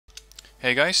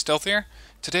Hey guys, Stealth here.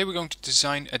 Today we're going to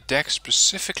design a deck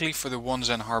specifically for the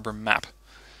Wonsar Harbour map.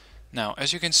 Now,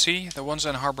 as you can see, the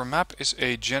Wonsar Harbour map is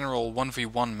a general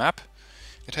 1v1 map.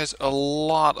 It has a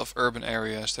lot of urban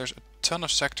areas. There's a ton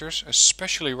of sectors,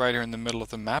 especially right here in the middle of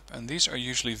the map, and these are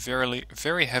usually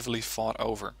very heavily fought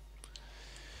over.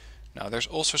 Now, there's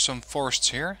also some forests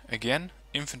here. Again,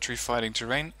 infantry fighting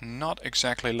terrain, not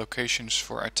exactly locations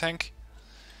for a tank.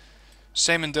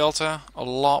 Same in Delta, a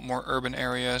lot more urban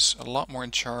areas, a lot more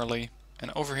in Charlie. And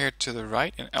over here to the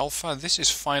right in Alpha, this is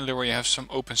finally where you have some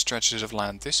open stretches of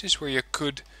land. This is where you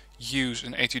could use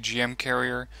an ATGM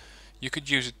carrier, you could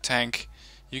use a tank,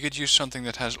 you could use something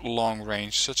that has long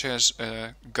range, such as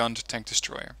a gunned tank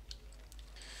destroyer.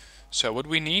 So what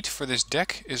we need for this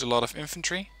deck is a lot of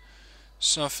infantry,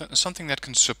 something that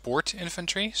can support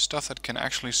infantry, stuff that can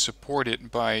actually support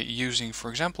it by using, for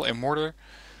example, a mortar,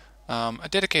 a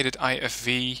dedicated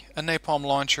IFV, a napalm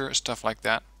launcher, stuff like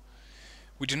that.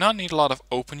 We do not need a lot of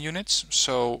open units,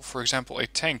 so for example a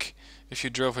tank, if you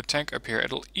drove a tank up here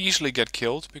it'll easily get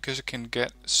killed because it can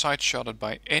get side-shotted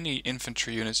by any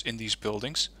infantry units in these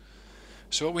buildings.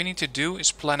 So what we need to do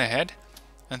is plan ahead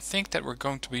and think that we're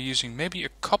going to be using maybe a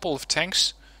couple of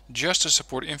tanks just to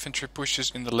support infantry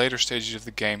pushes in the later stages of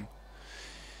the game.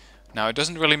 Now it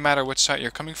doesn't really matter which side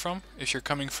you're coming from. If you're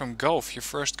coming from Gulf, you're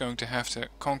first going to have to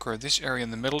conquer this area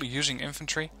in the middle using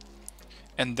infantry.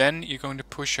 And then you're going to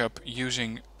push up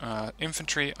using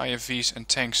infantry, IFVs and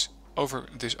tanks over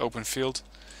this open field.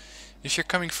 If you're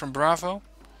coming from Bravo,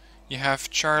 you have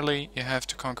Charlie, you have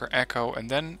to conquer Echo, and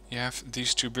then you have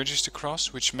these two bridges to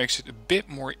cross, which makes it a bit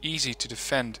more easy to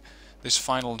defend this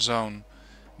final zone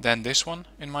than this one,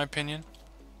 in my opinion.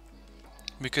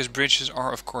 Because bridges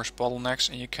are of course bottlenecks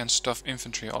and you can stuff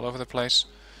infantry all over the place.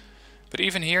 But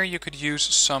even here you could use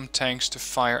some tanks to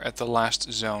fire at the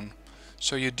last zone.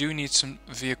 So you do need some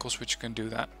vehicles which can do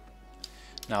that.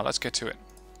 Now let's get to it.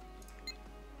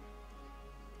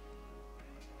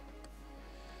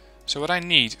 So what I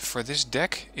need for this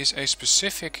deck is a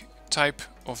specific type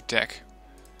of deck.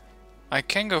 I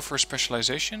can go for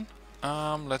specialization.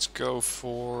 Let's go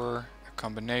for a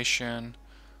combination.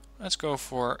 Let's go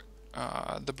for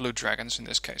the blue dragons in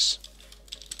this case.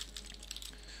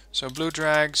 So blue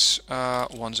drags,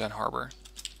 Wonsar Harbour.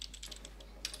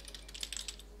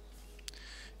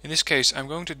 In this case I'm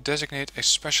going to designate a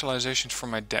specialization for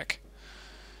my deck.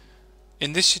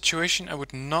 In this situation I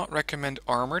would not recommend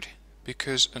armored,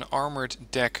 because an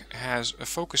armored deck has a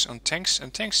focus on tanks,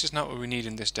 and tanks is not what we need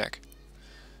in this deck.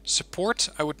 Support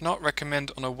I would not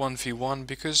recommend on a 1v1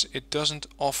 because it doesn't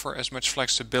offer as much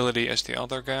flexibility as the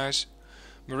other guys.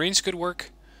 Marines could work,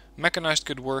 Mechanized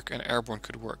could work, and Airborne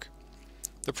could work.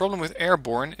 The problem with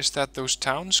Airborne is that those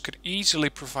towns could easily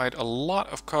provide a lot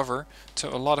of cover to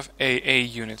a lot of AA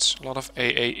units, a lot of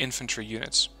AA infantry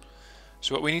units.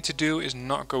 So what we need to do is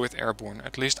not go with Airborne.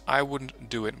 At least I wouldn't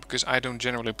do it, because I don't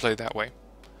generally play that way.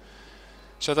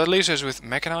 So that leaves us with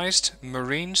Mechanized,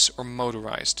 Marines or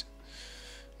Motorized.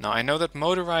 Now I know that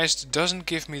Motorized doesn't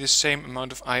give me the same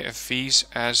amount of IFVs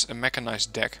as a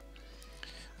Mechanized deck.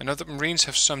 I know that Marines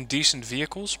have some decent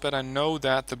vehicles, but I know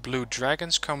that the blue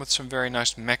dragons come with some very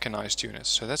nice Mechanized units,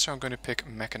 so that's why I'm going to pick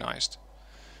Mechanized.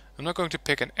 I'm not going to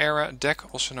pick an era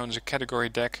deck, also known as a category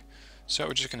deck, so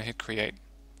we're just going to hit create.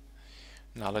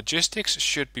 Now logistics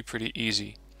should be pretty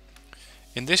easy.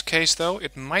 In this case though,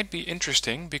 it might be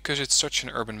interesting, because it's such an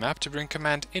urban map, to bring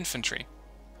command infantry.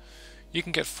 You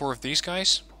can get 4 of these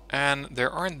guys, and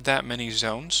there aren't that many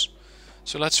zones.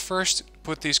 So let's first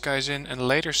put these guys in and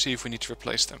later see if we need to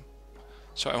replace them.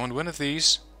 So I want one of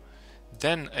these,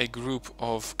 then a group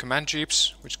of command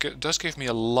jeeps, which does give me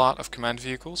a lot of command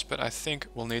vehicles, but I think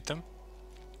we'll need them.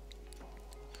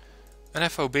 An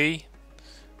FOB.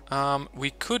 We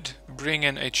could bring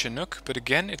in a Chinook, but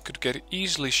again it could get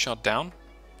easily shot down.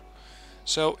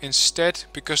 So instead,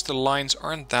 because the lines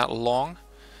aren't that long,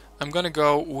 I'm going to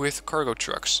go with cargo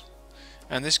trucks.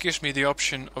 And this gives me the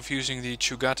option of using the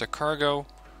Chugata cargo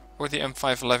or the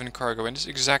M511 cargo, and it's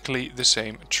exactly the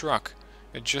same truck.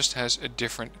 It just has a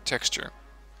different texture.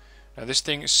 Now this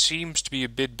thing seems to be a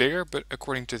bit bigger, but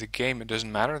according to the game it doesn't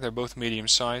matter, they're both medium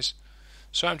size.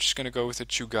 So I'm just going to go with the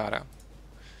Chugata.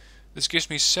 This gives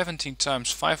me 17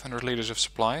 times 500 liters of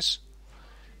supplies,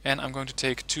 and I'm going to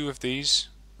take 2 of these.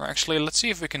 Or actually, let's see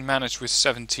if we can manage with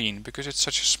 17, because it's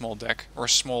such a small deck, or a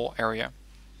small area.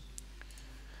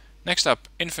 Next up,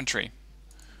 infantry.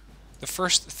 The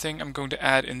first thing I'm going to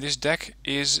add in this deck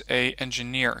is a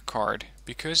engineer card,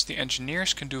 because the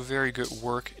engineers can do very good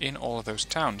work in all of those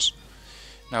towns.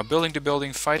 Now, building to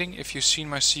building fighting, if you've seen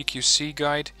my CQC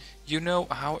guide, you know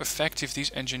how effective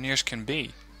these engineers can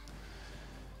be.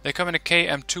 They come in a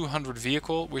KM200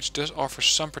 vehicle, which does offer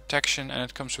some protection, and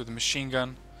it comes with a machine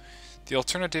gun. The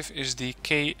alternative is the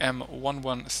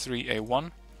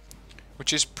KM113A1,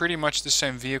 which is pretty much the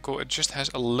same vehicle, it just has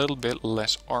a little bit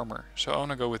less armor. So I want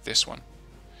to go with this one.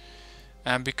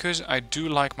 And because I do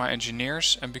like my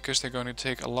engineers, and because they're going to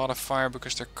take a lot of fire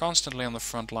because they're constantly on the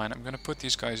front line, I'm going to put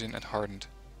these guys in at hardened.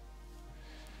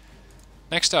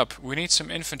 Next up, we need some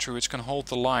infantry which can hold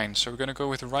the line, so we're going to go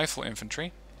with rifle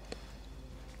infantry.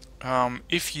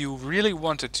 If you really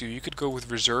wanted to, you could go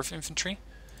with reserve infantry,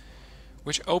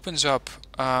 which opens up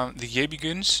the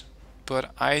Yebiguns,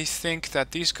 but I think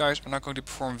that these guys are not going to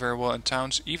perform very well in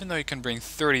towns, even though you can bring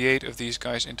 38 of these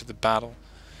guys into the battle.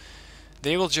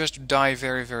 They will just die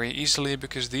very, very easily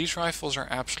because these rifles are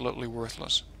absolutely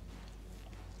worthless.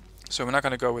 So we're not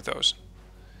going to go with those.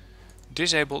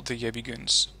 Disable the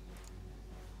Yebiguns.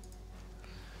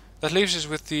 That leaves us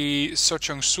with the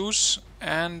Sochongsus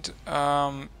and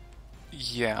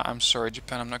yeah, I'm sorry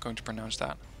Japan, I'm not going to pronounce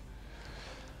that.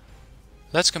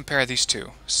 Let's compare these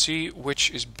two, see which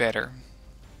is better.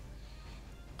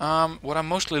 What I'm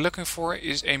mostly looking for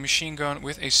is a machine gun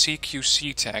with a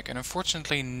CQC tag, and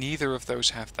unfortunately neither of those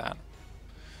have that.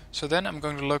 So then I'm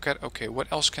going to look at, okay,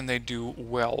 what else can they do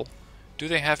well? Do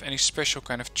they have any special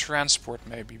kind of transport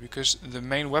maybe? Because the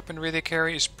main weaponry they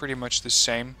carry is pretty much the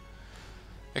same,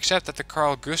 except that the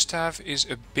Carl Gustav is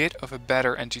a bit of a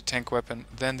better anti-tank weapon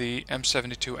than the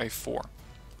M72A4.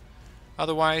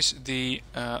 Otherwise, the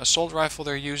assault rifle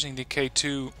they're using, the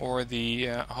K2 or the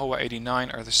HOA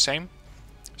 89 are the same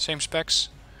specs.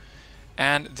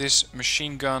 And this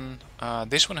machine gun,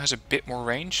 this one has a bit more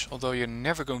range, although you're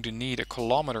never going to need a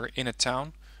kilometer in a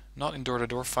town, not in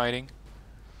door-to-door fighting.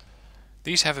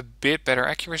 These have a bit better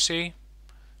accuracy.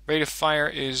 Rate of fire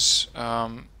is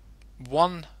 1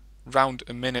 round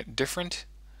a minute different.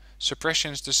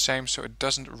 Suppression is the same, so it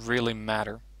doesn't really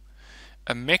matter.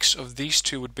 A mix of these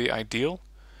two would be ideal,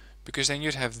 because then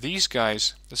you'd have these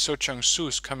guys, the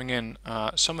Sochongsus, coming in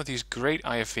some of these great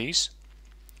IFVs,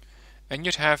 and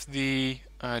you'd have the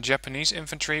Japanese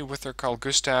infantry with their Carl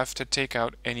Gustav to take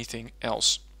out anything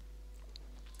else.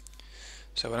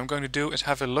 So what I'm going to do is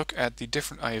have a look at the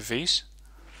different IFVs.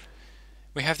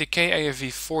 We have the KAFV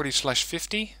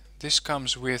 40/50. This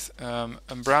comes with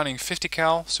a Browning 50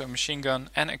 cal, so a machine gun,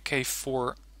 and a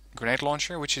K4 grenade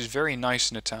launcher, which is very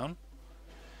nice in a town.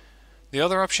 The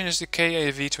other option is the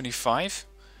KAV 25.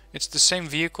 It's the same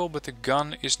vehicle, but the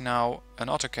gun is now an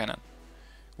autocannon,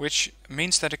 which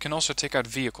means that it can also take out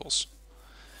vehicles.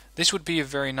 This would be a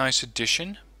very nice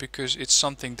addition, because it's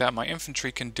something that my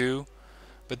infantry can do,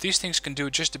 but these things can do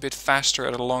just a bit faster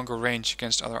at a longer range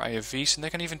against other IFVs, and they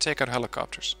can even take out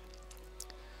helicopters.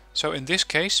 So in this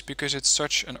case, because it's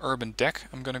such an urban deck,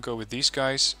 I'm going to go with these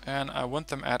guys, and I want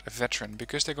them at a veteran,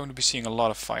 because they're going to be seeing a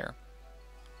lot of fire.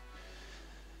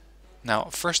 Now,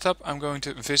 first up, I'm going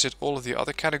to visit all of the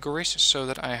other categories so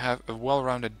that I have a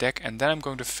well-rounded deck, and then I'm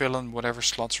going to fill in whatever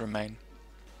slots remain.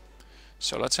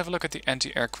 So let's have a look at the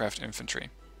anti-aircraft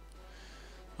infantry.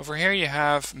 Over here you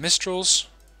have Mistrals,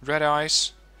 Red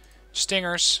Eyes,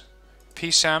 Stingers,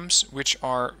 PSAMs, which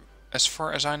are, as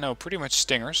far as I know, pretty much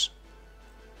Stingers.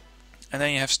 And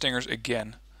then you have Stingers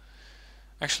again.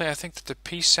 Actually, I think that the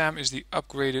PSAM is the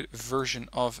upgraded version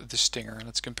of the Stinger.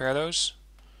 Let's compare those.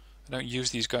 I don't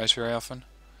use these guys very often.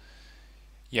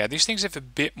 Yeah, these things have a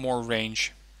bit more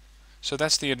range, so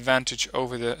that's the advantage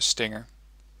over the Stinger.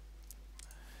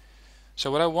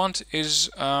 So what I want is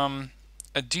a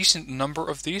decent number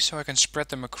of these, so I can spread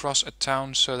them across a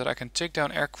town, so that I can take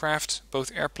down aircraft,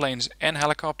 both airplanes and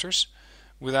helicopters,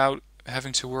 without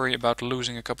having to worry about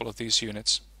losing a couple of these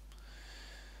units.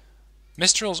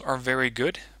 Mistrals are very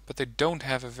good, but they don't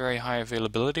have a very high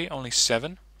availability, only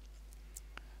 7.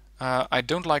 I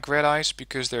don't like Red Eyes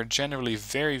because they're generally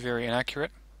very, very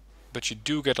inaccurate, but you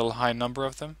do get a high number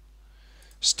of them.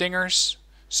 Stingers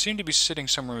seem to be sitting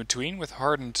somewhere in between, with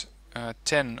hardened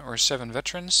 10 or 7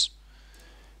 veterans.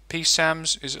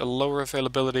 PSAMs is a lower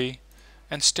availability,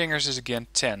 and Stingers is again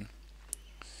 10.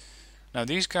 Now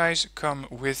these guys come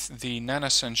with the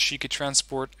Nanasan Shiki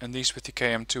transport, and these with the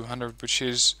KM200, which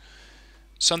is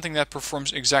something that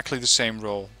performs exactly the same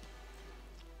role.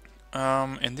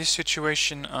 In this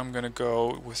situation I'm gonna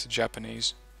go with the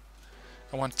Japanese.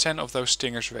 I want 10 of those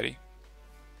Stingers ready.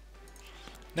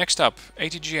 Next up,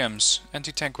 ATGMs,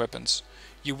 anti-tank weapons.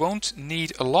 You won't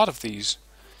need a lot of these.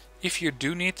 If you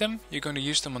do need them, you're going to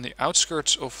use them on the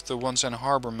outskirts of the Wonsar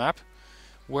Harbour map,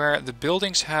 where the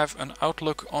buildings have an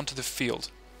outlook onto the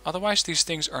field. Otherwise these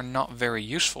things are not very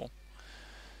useful.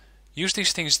 Use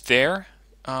these things there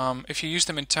if you use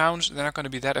them in towns, they're not going to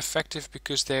be that effective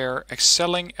because they're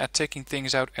excelling at taking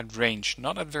things out at range,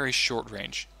 not at very short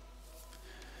range.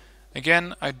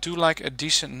 Again, I do like a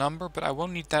decent number, but I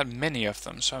won't need that many of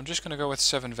them, so I'm just going to go with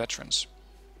 7 veterans.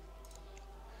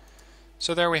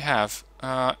 So there we have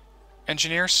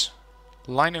engineers,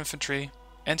 line infantry,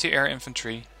 anti-air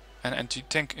infantry, and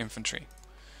anti-tank infantry.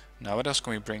 Now what else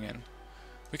can we bring in?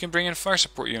 We can bring in fire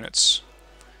support units.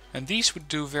 And these would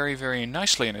do very, very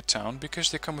nicely in a town because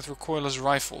they come with recoilless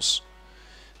rifles.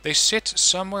 They sit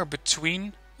somewhere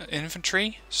between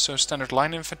infantry, so standard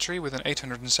line infantry with an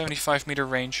 875 meter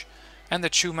range, and the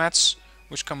Chumats,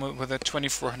 which come with a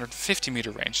 2450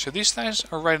 meter range. So these guys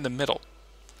are right in the middle.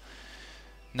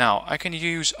 Now I can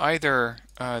use either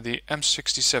the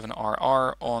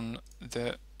M67RR on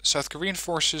the South Korean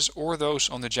forces or those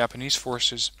on the Japanese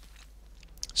forces.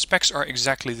 Specs are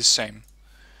exactly the same.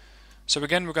 So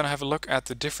again, we're going to have a look at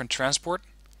the different transport.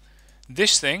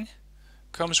 This thing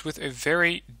comes with a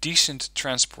very decent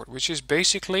transport, which is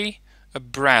basically a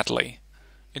Bradley.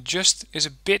 It just is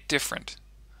a bit different.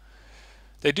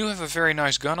 They do have a very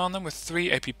nice gun on them with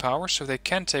 3 AP power, so they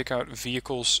can take out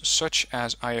vehicles such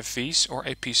as IFVs or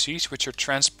APCs, which are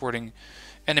transporting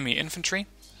enemy infantry.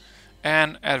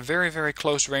 And at very, very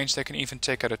close range they can even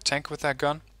take out a tank with that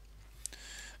gun.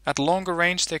 At longer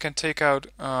range they can take out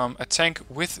a tank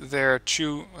with their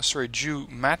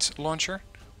Ju-Mat launcher,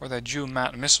 or their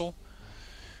Ju-Mat missile,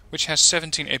 which has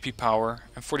 17 AP power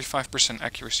and 45%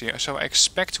 accuracy. So I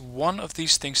expect one of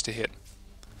these things to hit.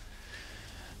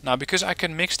 Now because I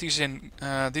can mix these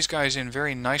guys in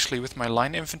very nicely with my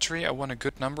line infantry, I want a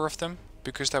good number of them,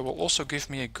 because that will also give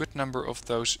me a good number of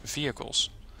those vehicles.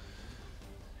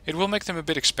 It will make them a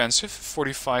bit expensive,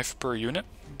 45 per unit,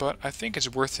 but I think it's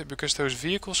worth it because those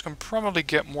vehicles can probably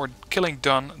get more killing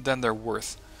done than they're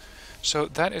worth. So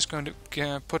that is going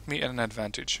to put me at an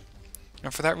advantage.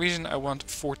 And for that reason I want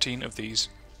 14 of these.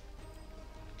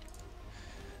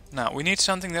 Now we need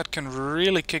something that can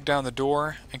really kick down the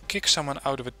door and kick someone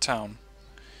out of a town.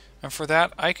 And for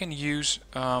that I can use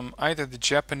either the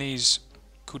Japanese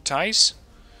Kutais,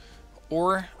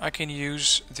 or I can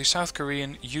use the South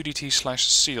Korean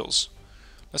UDT/SEALs.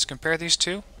 Let's compare these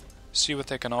two, see what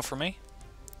they can offer me.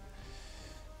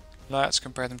 Let's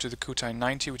compare them to the Kutai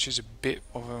 90, which is a bit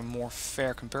of a more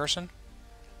fair comparison.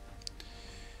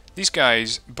 These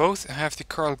guys both have the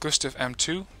Carl Gustav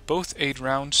M2, both 8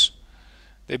 rounds.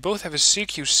 They both have a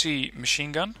CQC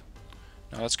machine gun.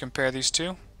 Now let's compare these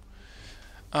two.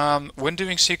 When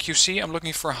doing CQC I'm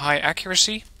looking for high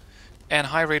accuracy and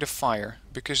high rate of fire,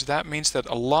 because that means that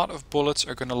a lot of bullets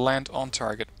are going to land on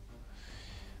target.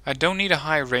 I don't need a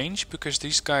high range because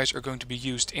these guys are going to be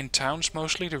used in towns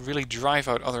mostly to really drive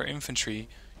out other infantry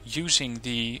using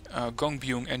the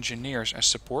Gongbyung engineers as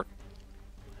support.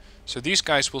 So these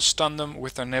guys will stun them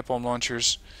with their napalm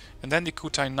launchers, and then the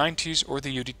Kutai 90s or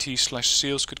the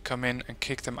UDT/SEALs could come in and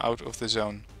kick them out of the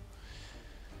zone.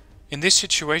 In this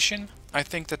situation I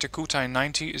think that the Kutai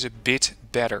 90 is a bit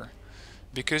better,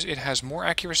 because it has more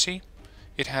accuracy,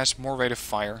 it has more rate of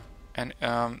fire, and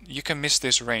you can miss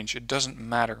this range, it doesn't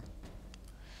matter.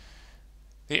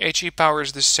 The HE power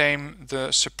is the same,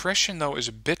 the suppression though is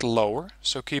a bit lower,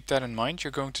 so keep that in mind.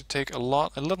 You're going to take a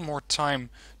little more time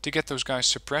to get those guys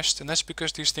suppressed, and that's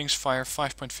because these things fire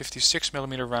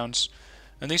 5.56mm rounds,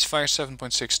 and these fire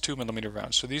 7.62mm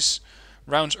rounds, so these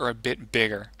rounds are a bit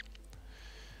bigger.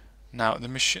 Now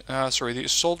the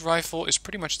assault rifle is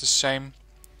pretty much the same.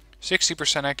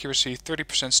 60% accuracy,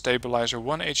 30% stabilizer,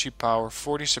 1 HE power,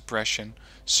 40 suppression,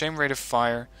 same rate of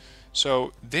fire,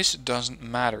 so this doesn't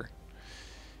matter.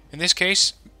 In this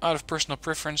case, out of personal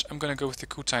preference, I'm going to go with the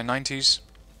Kutai 90s.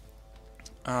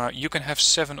 You can have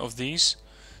 7 of these,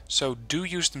 so do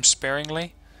use them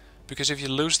sparingly, because if you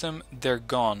lose them, they're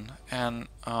gone. And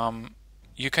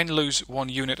you can lose 1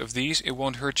 unit of these, it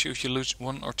won't hurt you. If you lose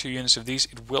 1 or 2 units of these,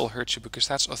 it will hurt you, because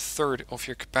that's a third of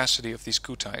your capacity of these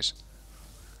Kutais.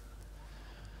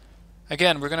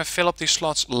 Again, we're going to fill up these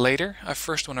slots later. I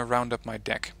first want to round up my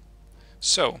deck.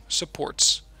 So,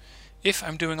 supports. If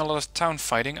I'm doing a lot of town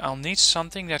fighting, I'll need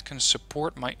something that can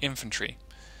support my infantry.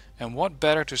 And what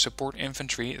better to support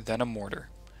infantry than a mortar?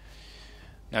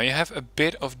 Now you have a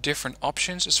bit of different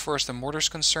options as far as the mortar is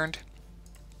concerned.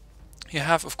 You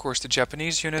have of course the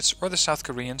Japanese units or the South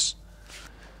Koreans.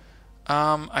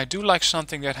 I do like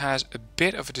something that has a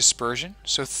bit of a dispersion,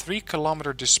 so 3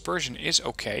 kilometer dispersion is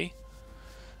okay.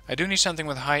 I do need something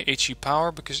with high HE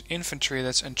power, because infantry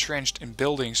that's entrenched in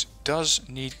buildings does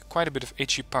need quite a bit of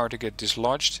HE power to get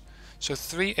dislodged. So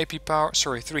 3 HE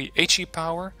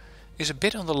power is a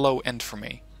bit on the low end for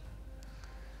me.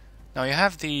 Now you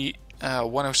have the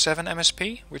 107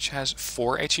 MSP, which has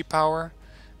 4 HE power,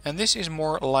 And this is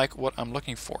more like what I'm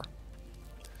looking for.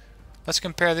 Let's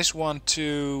compare this one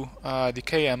to the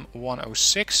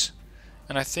KM106.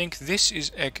 And I think this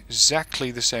is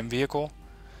exactly the same vehicle,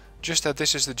 just that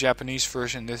this is the Japanese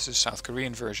version, this is the South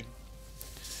Korean version.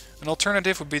 An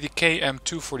alternative would be the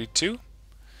KM242.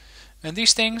 And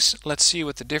these things, let's see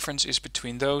what the difference is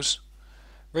between those.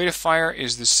 Rate of fire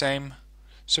is the same,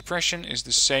 suppression is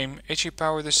the same, HE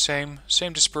power the same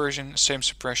dispersion, same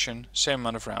suppression, same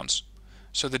amount of rounds.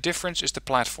 So the difference is the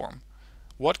platform.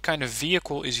 What kind of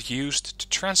vehicle is used to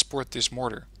transport this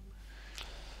mortar?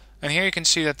 And here you can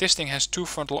see that this thing has 2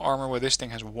 frontal armor where this thing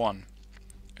has 1.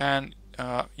 And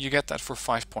you get that for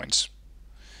 5 points.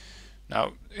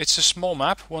 Now, it's a small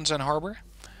map, Wonsan Harbour.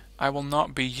 I will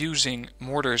not be using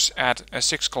mortars at a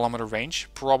 6 kilometer range,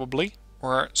 probably.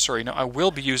 Or, sorry, no, I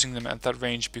will be using them at that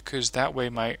range because that way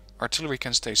my artillery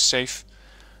can stay safe.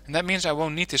 And that means I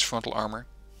won't need this frontal armor.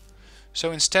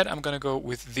 So instead I'm going to go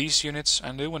with these units,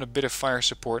 and they want a bit of fire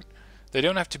support. They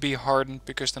don't have to be hardened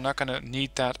because they're not going to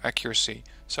need that accuracy.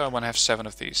 So I want to have 7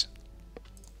 of these.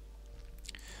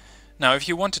 Now if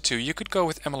you wanted to, you could go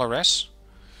with MLRS.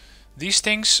 These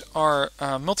things are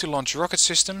multi-launch rocket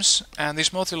systems, and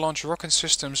these multi-launch rocket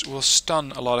systems will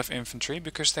stun a lot of infantry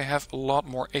because they have a lot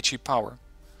more HE power.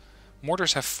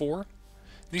 Mortars have 4,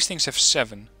 these things have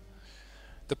 7.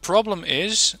 The problem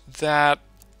is that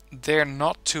they're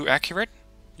not too accurate.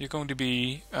 You're going to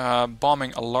be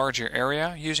bombing a larger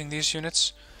area using these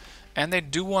units, and they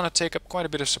do want to take up quite a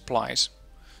bit of supplies.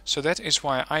 So that is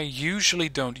why I usually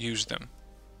don't use them.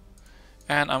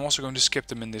 And I'm also going to skip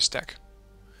them in this deck.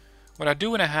 What I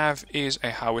do want to have is a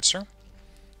howitzer,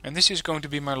 and this is going to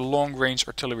be my long range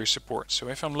artillery support. So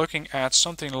if I'm looking at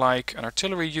something like an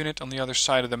artillery unit on the other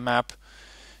side of the map,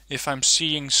 if I'm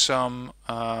seeing some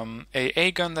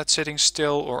AA gun that's sitting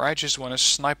still, or I just want to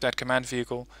snipe that command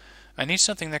vehicle, I need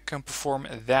something that can perform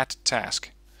that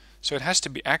task. So it has to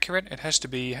be accurate, it has to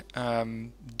be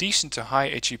decent to high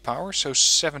HE power, so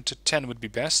 7 to 10 would be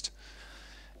best.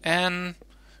 And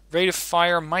rate of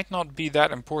fire might not be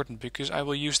that important because I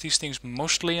will use these things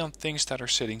mostly on things that are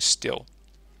sitting still.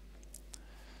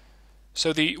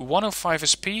 So the 105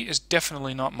 SP is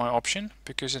definitely not my option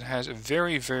because it has a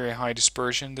very high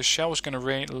dispersion. The shell is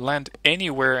going to land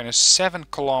anywhere in a 7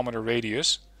 kilometer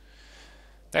radius.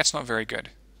 That's not very good.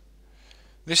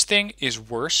 This thing is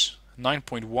worse,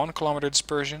 9.1 kilometer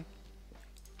dispersion.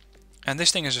 And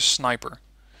this thing is a sniper.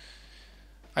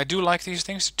 I do like these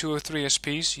things, the 203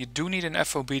 SPs. You do need an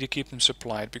FOB to keep them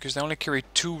supplied because they only carry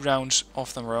 2 rounds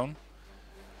of their own.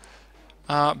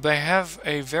 They have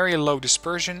a very low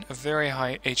dispersion, a very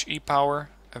high HE power,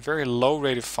 a very low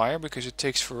rate of fire because it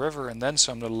takes forever and then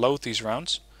some to load these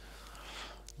rounds.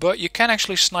 But you can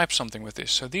actually snipe something with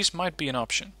this, so these might be an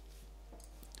option.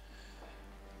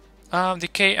 The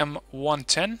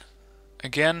KM110,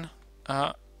 again,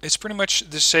 it's pretty much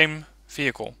the same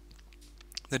vehicle.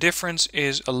 The difference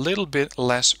is a little bit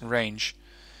less range.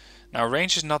 Now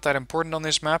range is not that important on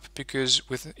this map because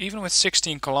even with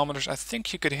 16 kilometers I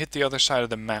think you could hit the other side of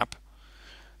the map.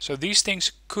 So these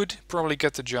things could probably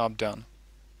get the job done.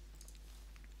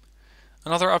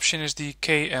 Another option is the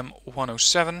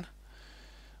KM107,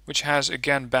 which has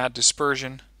again bad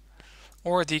dispersion,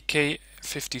 or the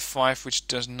K55, which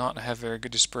does not have very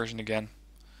good dispersion again.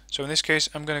 So in this case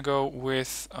I'm going to go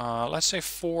with let's say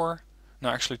 4, no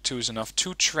actually 2 is enough,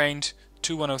 2 trained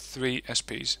 2103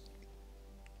 SPs.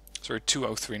 Sorry,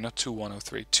 203, not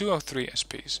 2103. 203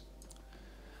 SPs.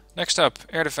 Next up,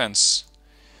 air defense.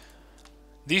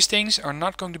 These things are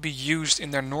not going to be used in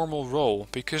their normal role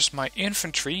because my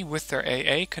infantry with their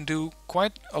AA can do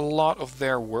quite a lot of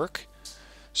their work.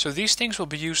 So these things will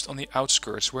be used on the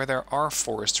outskirts where there are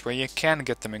forests where you can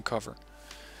get them in cover.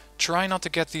 Try not to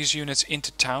get these units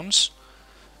into towns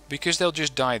because they'll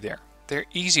just die there. They're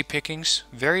easy pickings,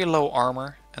 very low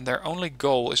armor, and their only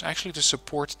goal is actually to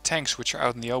support tanks which are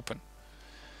out in the open.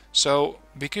 So,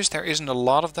 because there isn't a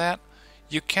lot of that,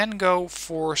 you can go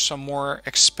for some more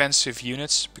expensive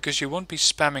units because you won't be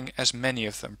spamming as many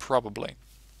of them, probably.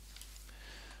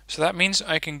 So that means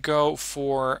I can go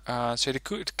for, say, the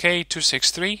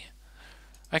K263,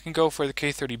 I can go for the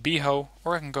K30 BHO,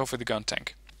 or I can go for the gun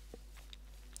tank.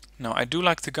 Now, I do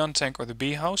like the gun tank or the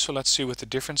BHO, so let's see what the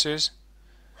difference is.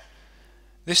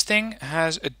 This thing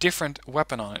has a different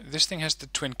weapon on it. This thing has the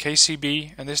twin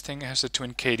KCB and this thing has the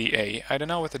twin KDA. I don't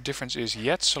know what the difference is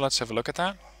yet, so let's have a look at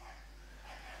that.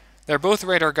 They're both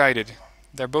radar guided.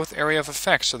 They're both area of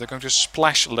effect, so they're going to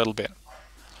splash a little bit.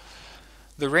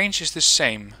 The range is the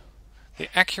same. The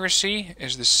accuracy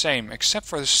is the same, except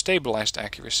for the stabilized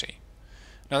accuracy.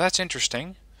 Now that's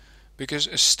interesting, because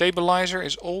a stabilizer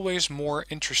is always more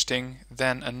interesting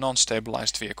than a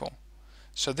non-stabilized vehicle.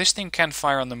 So this thing can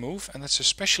fire on the move, and that's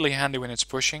especially handy when it's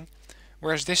pushing,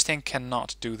 whereas this thing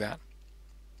cannot do that.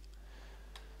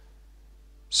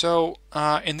 So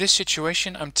in this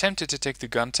situation I'm tempted to take the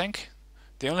gun tank.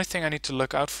 The only thing I need to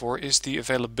look out for is the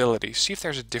availability. See if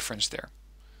there's a difference there.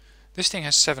 This thing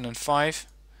has 7 and 5,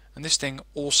 and this thing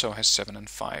also has 7 and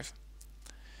 5.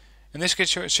 In this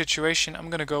situation I'm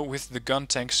going to go with the gun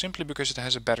tank simply because it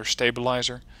has a better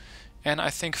stabilizer, and I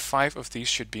think 5 of these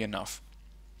should be enough.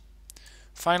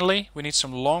 Finally, we need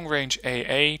some long-range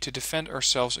AA to defend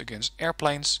ourselves against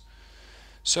airplanes.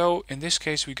 So in this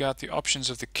case we got the options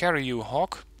of the Kiryu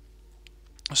Hawk,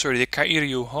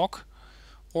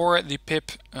 or the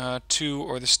PIP 2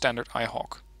 or the standard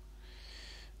IHawk.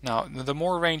 Now the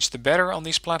more range the better on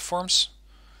these platforms.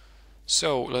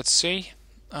 So let's see.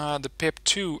 The PIP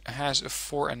 2 has a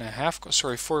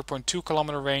 4.2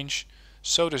 kilometer range.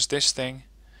 So does this thing.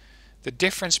 The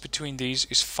difference between these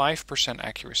is 5%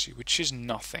 accuracy, which is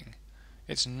nothing.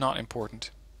 It's not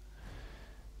important.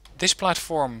 This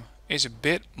platform is a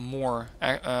bit more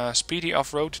speedy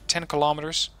off-road, 10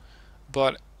 kilometers,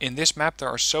 but in this map there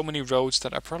are so many roads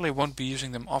that I probably won't be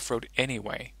using them off-road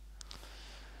anyway.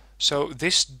 So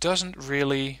this doesn't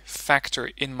really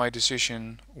factor in my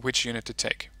decision which unit to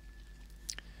take.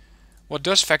 What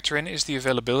does factor in is the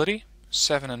availability,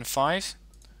 7 and 5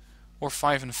 or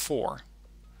 5 and 4.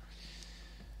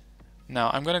 Now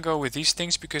I'm going to go with these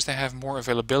things because they have more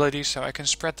availability, so I can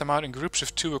spread them out in groups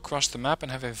of 2 across the map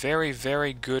and have a very,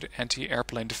 very good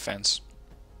anti-airplane defense.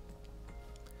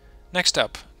 Next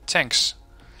up, tanks.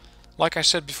 Like I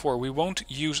said before, we won't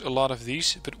use a lot of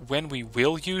these, but when we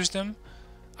will use them,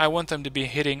 I want them to be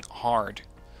hitting hard.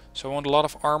 So I want a lot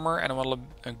of armor and I want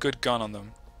a good gun on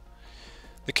them.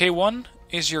 The K1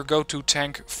 is your go-to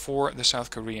tank for the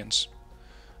South Koreans.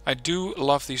 I do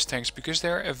love these tanks because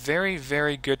they're a very,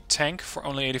 very good tank for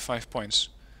only 85 points.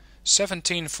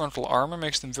 17 frontal armor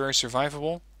makes them very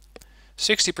survivable.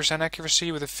 60%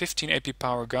 accuracy with a 15 AP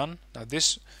power gun. Now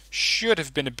this should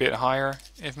have been a bit higher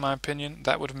in my opinion.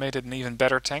 That would have made it an even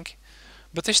better tank.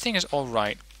 But this thing is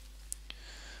alright.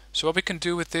 So what we can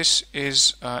do with this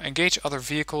is engage other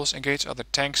vehicles, engage other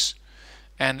tanks,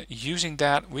 and using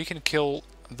that we can kill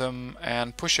them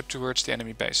and push up towards the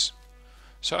enemy base.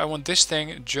 So I want this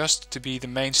thing just to be the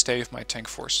mainstay of my tank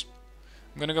force.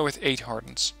 I'm going to go with 8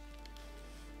 hardens.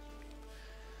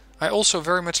 I also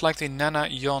very much like the Nana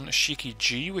Yon Shiki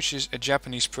G, which is a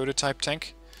Japanese prototype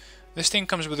tank. This thing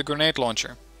comes with a grenade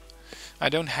launcher. I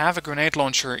don't have a grenade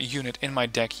launcher unit in my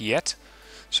deck yet,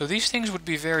 so these things would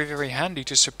be very, very handy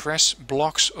to suppress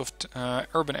blocks of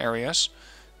urban areas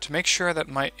to make sure that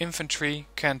my infantry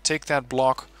can take that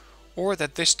block, or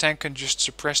that this tank can just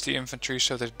suppress the infantry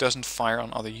so that it doesn't fire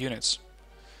on other units.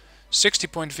 60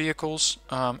 point vehicles,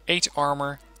 8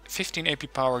 armor, 15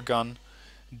 AP power gun,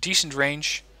 decent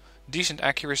range, decent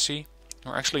accuracy,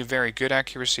 or actually very good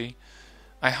accuracy.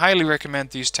 I highly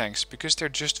recommend these tanks because they're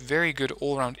just very good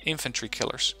all-round infantry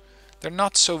killers. They're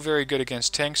not so very good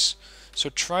against tanks, so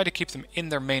try to keep them in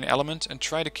their main element and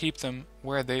try to keep them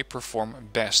where they perform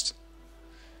best.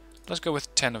 Let's go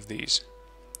with 10 of these.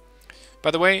 By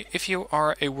the way, if you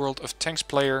are a World of Tanks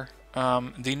player,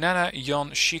 the Nana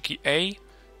Yon Shiki A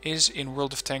is in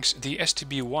World of Tanks the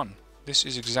STB-1. This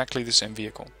is exactly the same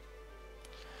vehicle.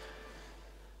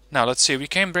 Now let's see, we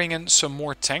can bring in some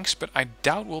more tanks, but I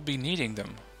doubt we'll be needing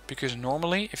them. Because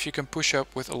normally, if you can push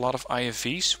up with a lot of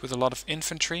IFVs, with a lot of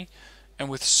infantry, and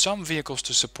with some vehicles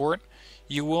to support,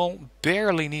 you will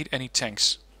barely need any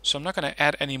tanks. So I'm not going to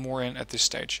add any more in at this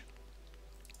stage.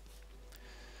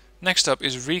 Next up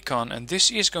is recon, and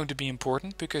this is going to be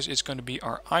important because it's going to be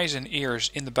our eyes and ears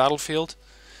in the battlefield.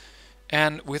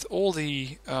 And with all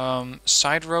the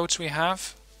side roads we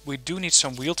have, we do need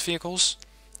some wheeled vehicles.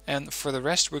 And for the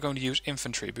rest we're going to use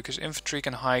infantry, because infantry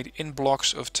can hide in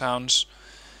blocks of towns.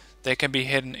 They can be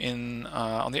hidden in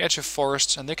on the edge of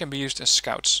forests, and they can be used as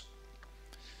scouts.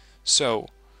 So,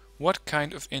 what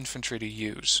kind of infantry to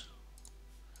use?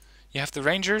 You have the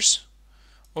Rangers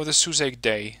or the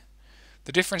Suzeikde.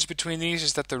 The difference between these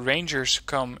is that the Rangers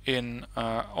come in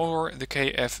or the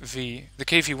KFV, the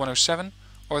KV-107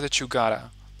 or the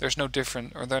Chugara. There's no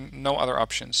different, or there are no other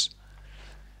options.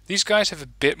 These guys have a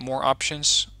bit more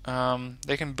options.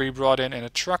 They can be brought in a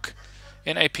truck,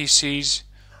 in APCs,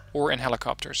 or in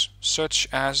helicopters, such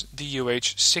as the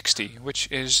UH-60,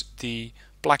 which is the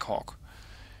Black Hawk.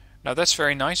 Now that's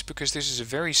very nice because this is a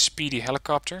very speedy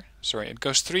helicopter. Sorry, it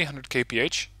goes 300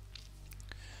 kph.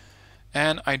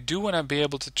 And I do want to be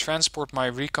able to transport my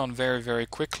recon very, very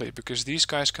quickly, because these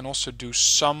guys can also do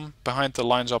some behind the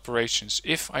lines operations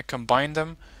if I combine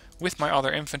them with my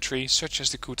other infantry, such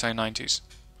as the Kutai 90s.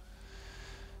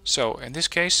 So in this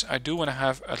case I do want to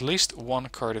have at least one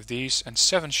card of these, and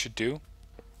 7 should do.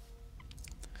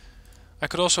 I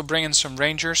could also bring in some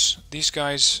rangers. These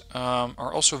guys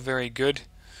are also very good.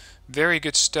 Very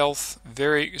good stealth,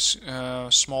 very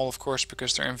small of course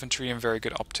because they're infantry, and very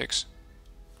good optics.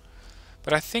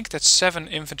 But I think that 7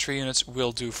 infantry units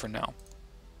will do for now.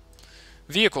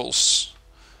 Vehicles.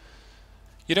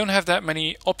 You don't have that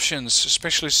many options,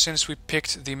 especially since we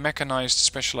picked the mechanized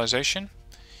specialization.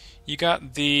 You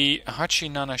got the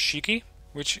Hachi Nana Shiki,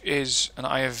 which is an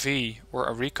IFV or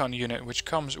a recon unit which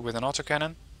comes with an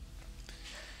autocannon.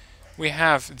 We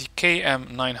have the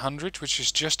KM900, which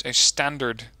is just a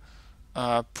standard,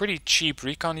 pretty cheap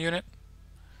recon unit.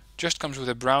 Just comes with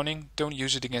a Browning. Don't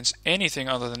use it against anything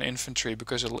other than infantry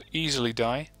because it'll easily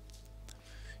die.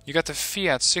 You got the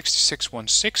Fiat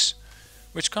 6616,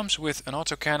 which comes with an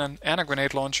autocannon and a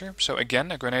grenade launcher. So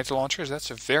again, a grenade launcher,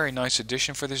 that's a very nice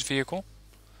addition for this vehicle.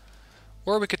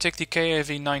 Or we could take the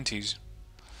KAV-90s.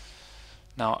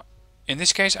 Now, in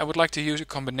this case I would like to use a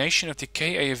combination of the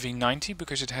KAV-90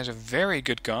 because it has a very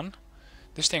good gun.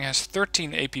 This thing has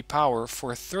 13 AP power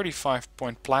for a 35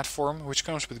 point platform, which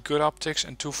comes with good optics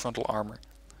and 2 frontal armor.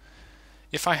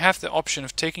 If I have the option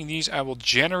of taking these, I will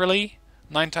generally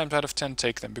 9 times out of 10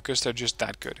 take them because they're just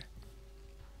that good.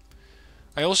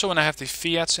 I also want to have the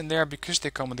Fiats in there because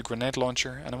they come with a grenade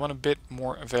launcher, and I want a bit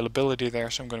more availability there,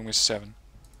 so I'm going with 7.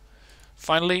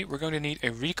 Finally, we're going to need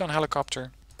a recon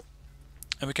helicopter,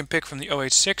 and we can pick from the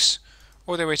OH-6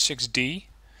 or the OH-6D.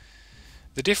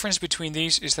 The difference between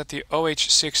these is that the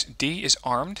OH-6D is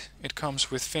armed. It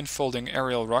comes with fin-folding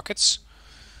aerial rockets.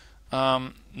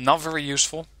 Not very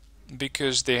useful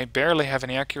because they barely have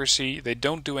any accuracy, they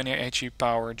don't do any HE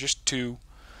power, just 2.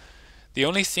 The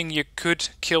only thing you could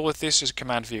kill with this is a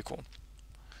command vehicle.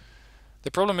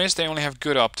 The problem is they only have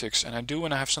good optics, and I do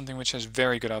want to have something which has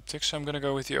very good optics, so I'm going to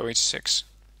go with the OH-6.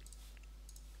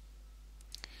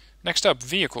 Next up,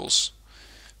 vehicles.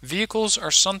 Vehicles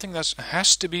are something that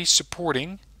has to be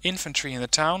supporting infantry in the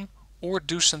town or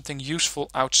do something useful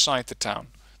outside the town.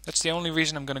 That's the only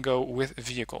reason I'm going to go with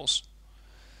vehicles.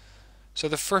 So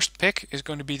the first pick is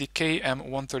going to be the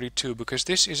KM132 because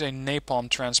this is a napalm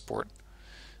transport.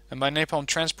 And by napalm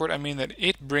transport I mean that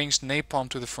it brings napalm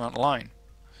to the front line.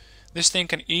 This thing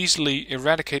can easily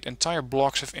eradicate entire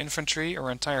blocks of infantry or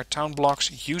entire town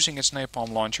blocks using its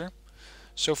napalm launcher.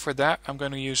 So for that I'm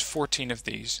going to use 14 of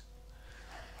these.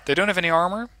 They don't have any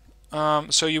armor,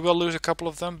 so you will lose a couple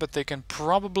of them, but they can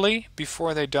probably,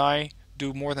 before they die,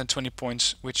 do more than 20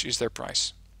 points, which is their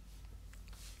price.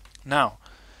 Now,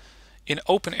 in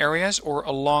open areas or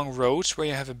along roads where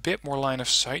you have a bit more line of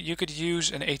sight, you could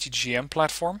use an ATGM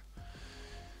platform.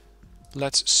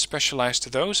 Let's specialize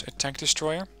to those, a tank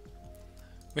destroyer.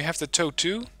 We have the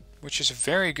TOW-2, which is a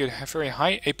very good, very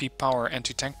high AP power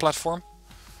anti-tank platform.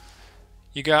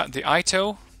 You got the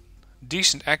ITO,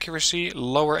 decent accuracy,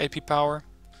 lower AP power.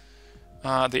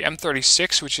 The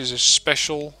M36, which is a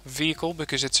special vehicle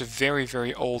because it's a very,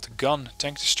 very old gun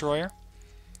tank destroyer.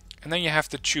 And then you have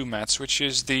the Chumats, which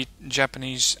is the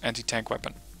Japanese anti-tank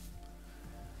weapon.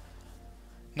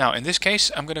 Now in this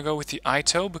case I'm going to go with the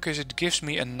ITO because it gives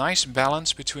me a nice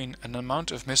balance between an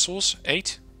amount of missiles,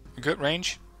 8, good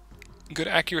range, good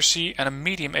accuracy and a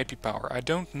medium AP power. I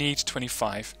don't need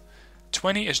 25.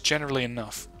 20 is generally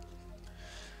enough.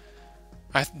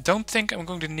 I don't think I'm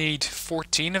going to need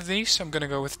 14 of these, so I'm going to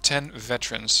go with 10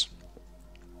 veterans.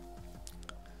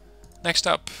 Next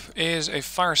up is a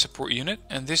fire support unit,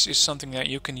 and this is something that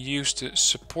you can use to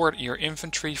support your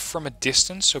infantry from a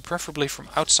distance, so preferably from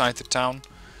outside the town,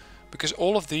 because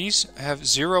all of these have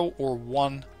 0 or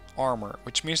 1 armor,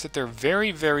 which means that they're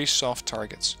very, very soft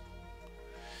targets.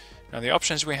 Now the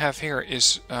options we have here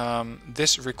is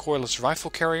this recoilless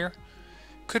rifle carrier.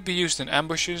 Could be used in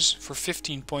ambushes. For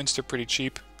 15 points they're pretty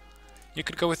cheap. You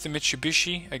could go with the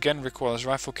Mitsubishi, again recoilless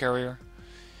rifle carrier.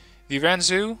 The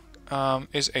Ranzu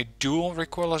is a dual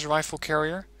recoilless rifle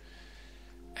carrier.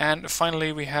 And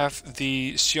finally we have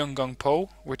the Seonggung Po,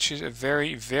 which is a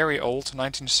very, very old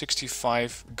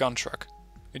 1965 gun truck.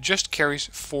 It just carries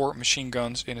 4 machine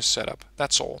guns in a setup,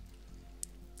 that's all.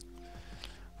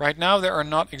 Right now there are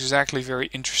not exactly very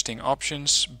interesting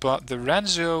options, but the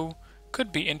Ranzu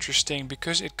could be interesting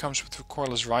because it comes with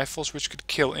recoilless rifles which could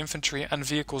kill infantry and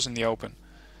vehicles in the open.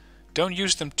 Don't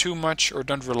use them too much or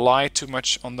don't rely too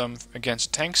much on them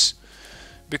against tanks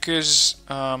because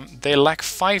they lack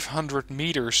 500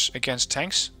 meters against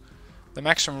tanks. The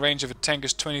maximum range of a tank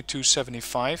is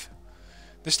 2275.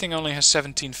 This thing only has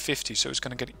 1750, so it's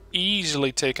going to get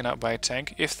easily taken out by a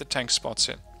tank if the tank spots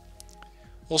it.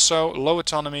 Also low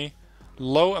autonomy,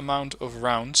 low amount of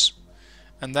rounds,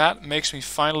 and that makes me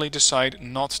finally decide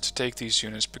not to take these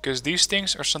units, because these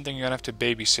things are something you're gonna have to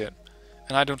babysit,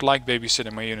 and I don't like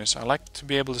babysitting my units. I like to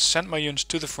be able to send my units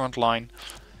to the front line,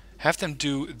 have them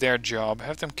do their job,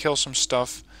 have them kill some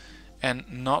stuff, and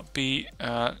not be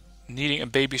needing a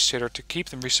babysitter to keep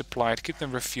them resupplied, keep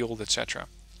them refueled, etc.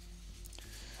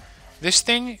 This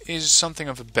thing is something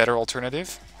of a better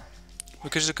alternative,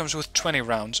 because it comes with 20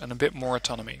 rounds and a bit more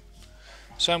autonomy.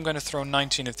 So I'm going to throw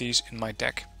 19 of these in my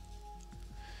deck.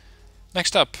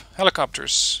 Next up,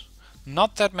 helicopters.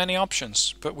 Not that many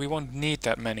options, but we won't need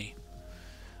that many.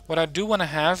 What I do want to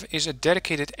have is a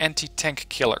dedicated anti-tank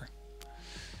killer.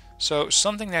 So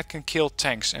something that can kill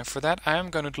tanks, and for that I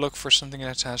am going to look for something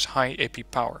that has high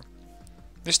AP power.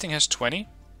 This thing has 20.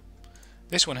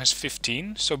 This one has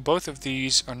 15, so both of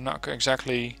these are not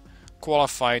exactly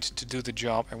qualified to do the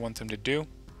job I want them to do.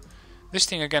 This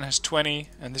thing again has 20,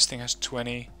 and this thing has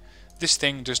 20. This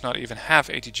thing does not even have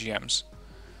ATGMs.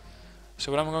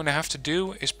 So what I'm going to have to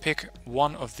do is pick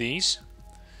one of these.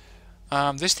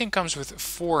 This thing comes with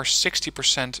 4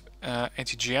 60%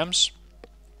 ATGMs.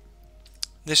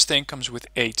 This thing comes with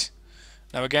 8.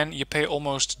 Now again, you pay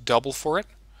almost double for it,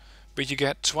 but you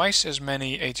get twice as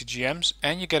many ATGMs,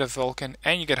 and you get a Vulcan,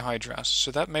 and you get Hydras. So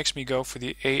that makes me go for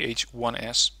the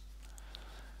AH-1S.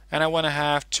 And I want to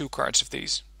have 2 cards of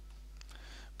these.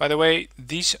 By the way,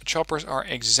 these choppers are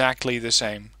exactly the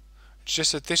same. It's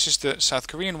just that this is the South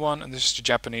Korean one and this is the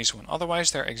Japanese one.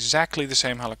 Otherwise they're exactly the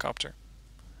same helicopter.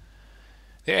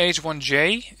 The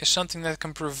AH-1J is something that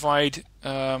can provide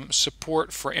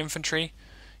support for infantry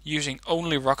using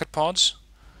only rocket pods.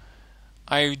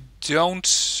 I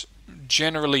don't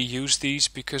generally use these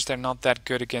because they're not that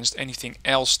good against anything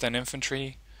else than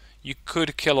infantry. You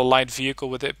could kill a light vehicle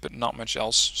with it, but not much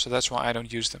else, so that's why I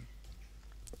don't use them.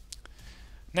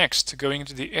 Next, going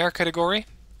into the air category,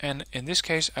 and in this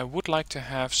case I would like to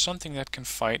have something that can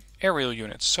fight aerial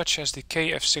units, such as the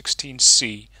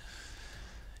KF-16C.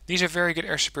 These are very good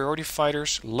air superiority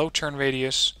fighters, low turn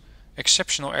radius,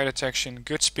 exceptional air detection,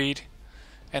 good speed,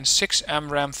 and 6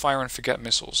 AMRAAM fire and forget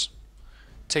missiles.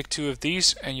 Take 2 of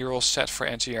these and you're all set for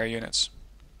anti-air units.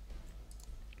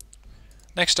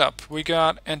 Next up we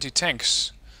got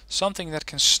anti-tanks, something that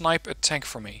can snipe a tank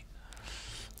for me.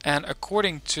 And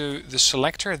according to the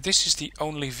selector, this is the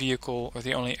only vehicle or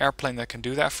the only airplane that can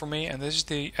do that for me, and this is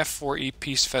the F4E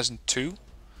Peace Pheasant 2.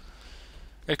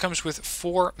 It comes with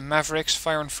 4 Mavericks,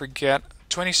 fire and forget,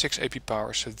 26 AP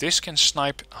power, so this can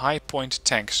snipe high point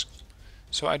tanks.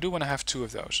 So I do want to have 2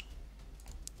 of those.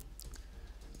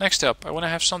 Next up, I want to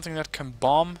have something that can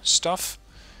bomb stuff,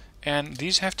 and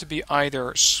these have to be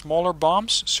either smaller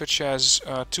bombs, such as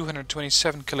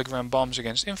 227 kilogram bombs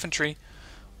against infantry,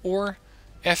 or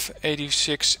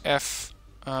F-86F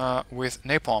with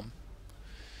napalm.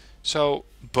 So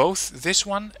both this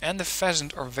one and the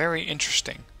Pheasant are very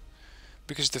interesting,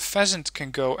 because the Pheasant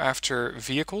can go after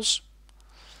vehicles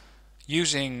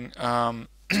using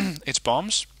its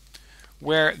bombs,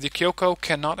 where the Kyoko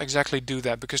cannot exactly do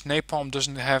that because napalm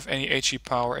doesn't have any HE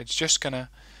power. It's just gonna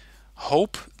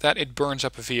hope that it burns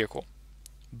up a vehicle.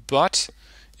 But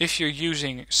if you're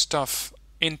using stuff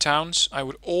in towns, I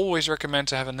would always recommend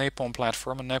to have a napalm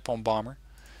platform, a napalm bomber.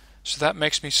 So that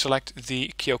makes me select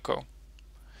the Kyoko.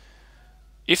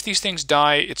 If these things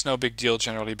die, it's no big deal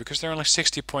generally, because they're only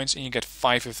 60 points and you get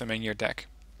 5 of them in your deck.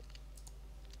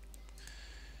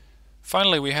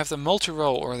 Finally, we have the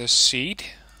multi-role or the Seed.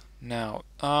 Now,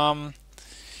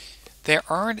 there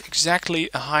isn't exactly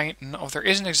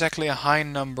a high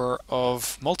number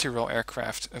of multi-role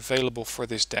aircraft available for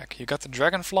this deck. You got the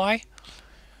Dragonfly,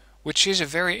 which is a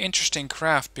very interesting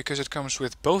craft because it comes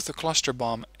with both a cluster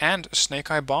bomb and a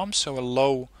snake eye bomb, so a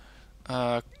low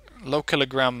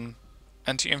kilogram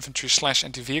anti-infantry /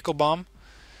 anti-vehicle bomb.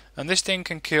 And this thing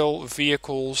can kill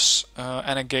vehicles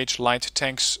and engage light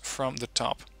tanks from the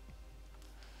top.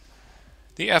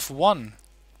 The F1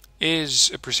 is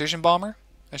a precision bomber.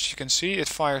 As you can see, it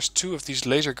fires 2 of these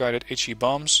laser guided HE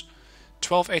bombs,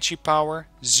 12 HE power,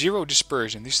 0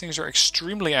 dispersion. These things are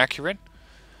extremely accurate,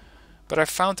 but I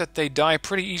found that they die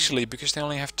pretty easily because they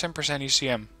only have 10%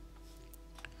 ECM.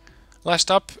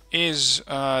 Last up is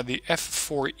the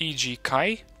F4EG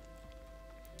Kai,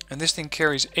 and this thing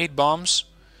carries 8 bombs.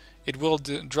 It will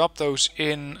drop those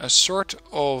in a sort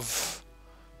of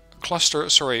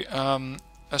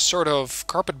a sort of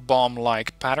carpet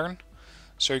bomb-like pattern.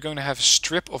 So you're going to have a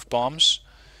strip of bombs,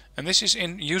 and this is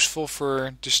useful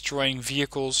for destroying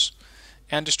vehicles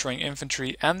and destroying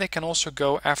infantry, and they can also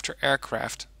go after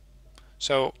aircraft.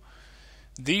 So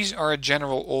these are a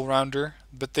general all-rounder,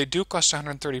 but they do cost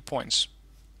 130 points.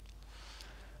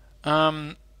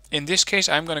 In this case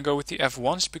I'm going to go with the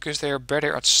F1s because they are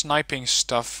better at sniping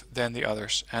stuff than the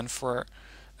others. And for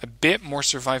a bit more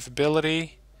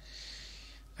survivability,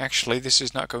 actually this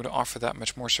is not going to offer that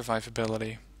much more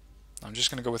survivability. I'm just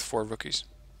going to go with 4 rookies.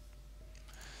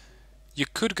 You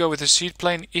could go with a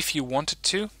seaplane if you wanted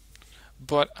to,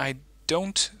 but I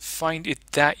don't find it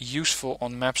that useful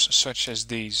on maps such as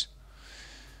these.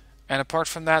 And apart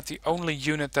from that, the only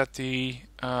unit that the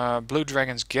Blue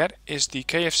Dragons get is the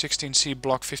KF-16C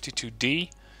Block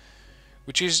 52D,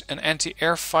 which is an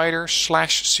anti-air fighter /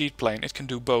 seaplane. It can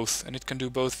do both, and it can do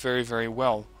both very, very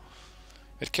well.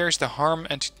 It carries the HARM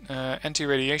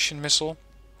anti-radiation missile,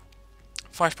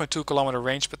 5.2 kilometer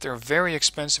range, but they're very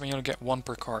expensive and you only get 1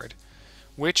 per card,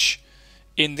 which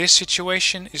in this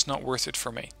situation is not worth it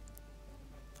for me.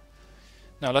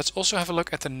 Now let's also have a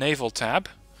look at the naval tab.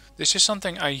 This is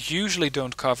something I usually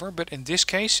don't cover, but in this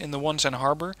case, in the Wonsar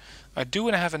Harbour, I do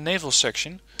want to have a naval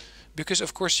section, because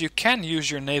of course you can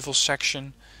use your naval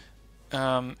section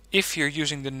if you're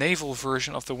using the naval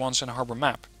version of the Wonsar Harbour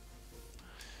map.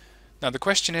 Now the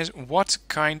question is, what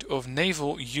kind of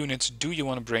naval units do you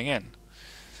want to bring in?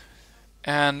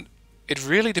 And it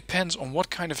really depends on what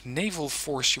kind of naval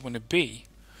force you want to be.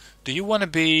 Do you want to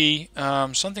be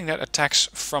something that attacks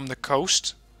from the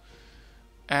coast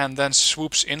and then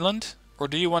swoops inland? Or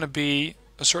do you want to be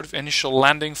a sort of initial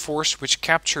landing force which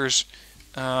captures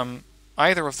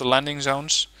either of the landing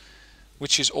zones,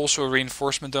 which is also a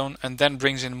reinforcement zone, and then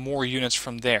brings in more units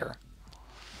from there?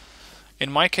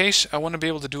 In my case, I want to be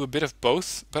able to do a bit of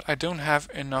both, but I don't have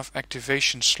enough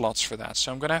activation slots for that,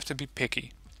 so I'm going to have to be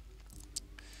picky.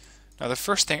 Now the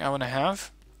first thing I want to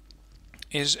have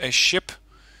is a ship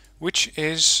which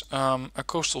is a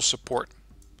coastal support.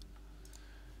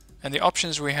 And the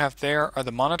options we have there are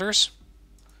the monitors.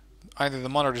 Either the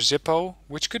monitor Zippo,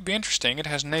 which could be interesting, it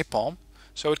has napalm,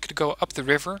 so it could go up the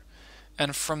river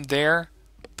and from there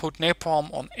put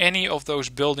napalm on any of those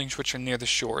buildings which are near the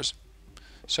shores.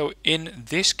 So in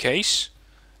this case,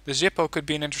 the Zippo could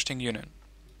be an interesting unit.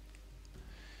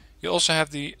 You also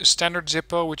have the standard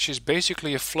Zippo, which is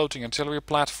basically a floating artillery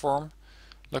platform.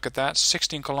 Look at that,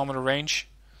 16 kilometer range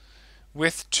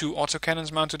with 2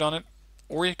 autocannons mounted on it.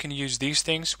 Or you can use these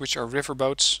things, which are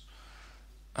riverboats.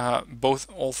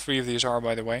 All 3 of these are,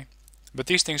 by the way. But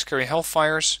these things carry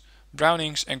Hellfires,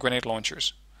 Brownings and grenade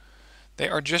launchers. They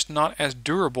are just not as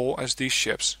durable as these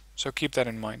ships, so keep that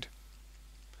in mind.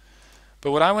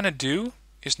 But what I want to do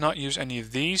is not use any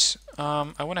of these.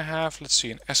 I want to have, let's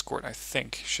see, an escort, I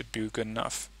think should be good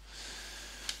enough.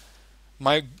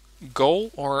 My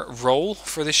goal or role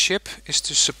for this ship is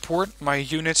to support my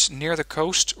units near the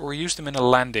coast or use them in a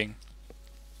landing.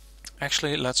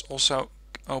 Actually, let's also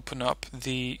open up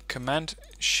the command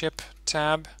ship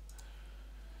tab.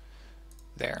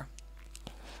 There.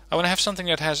 I want to have something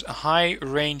that has a high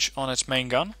range on its main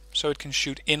gun, so it can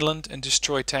shoot inland and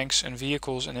destroy tanks and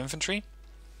vehicles and infantry.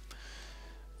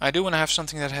 I do want to have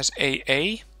something that has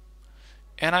AA,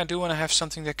 and I do want to have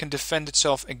something that can defend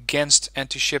itself against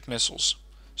anti-ship missiles.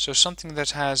 So something that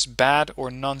has bad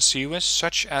or non-CUS,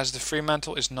 such as the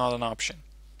Fremantle, is not an option.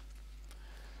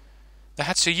 The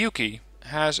Hatsuyuki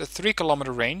has a 3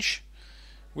 kilometer range,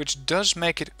 which does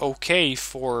make it okay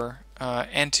for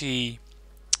anti-coast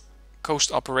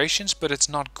operations, but it's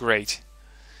not great.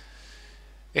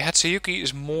 The Hatsuyuki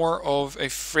is more of a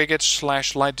frigate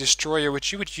 / light destroyer,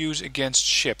 which you would use against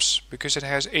ships, because it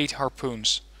has 8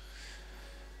 harpoons.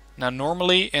 Now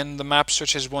normally in the maps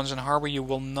such as Wonsar Harbour you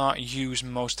will not use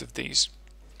most of these.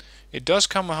 It does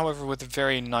come however with a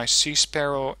very nice Sea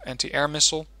Sparrow anti-air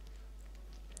missile.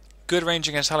 Good range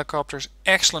against helicopters,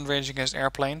 excellent range against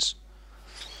airplanes.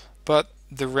 But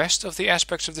the rest of the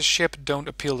aspects of the ship don't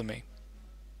appeal to me.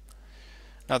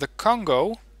 Now the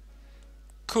Congo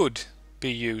could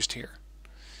be used here,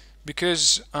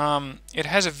 because it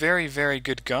has a very, very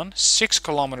good gun, 6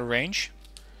 kilometer range,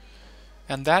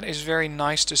 and that is very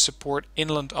nice to support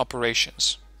inland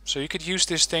operations. So you could use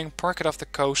this thing, park it off the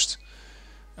coast,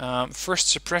 first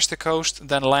suppress the coast,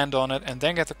 then land on it, and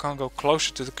then get the Congo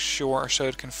closer to the shore so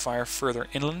it can fire further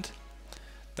inland.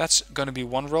 That's going to be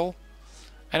one role.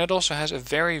 And it also has a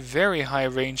very, very high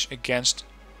range against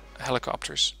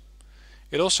helicopters.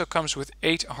 It also comes with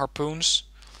 8 harpoons,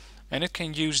 and it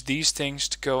can use these things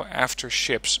to go after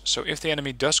ships. So if the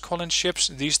enemy does call in ships,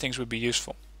 these things would be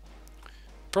useful.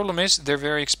 Problem is, they're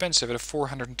very expensive at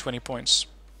 420 points.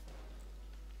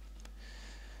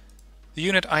 The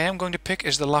unit I am going to pick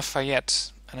is the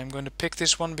Lafayette, and I'm going to pick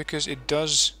this one because it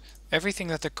does everything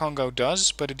that the Congo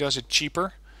does, but it does it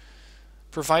cheaper,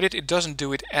 provided it doesn't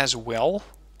do it as well,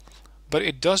 but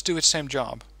it does do its same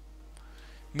job.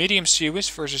 Medium CUIS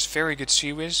versus very good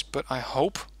CUIS, but I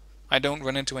hope I don't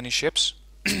run into any ships.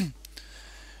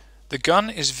 The gun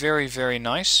is very, very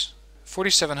nice.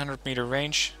 4,700 meter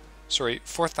range,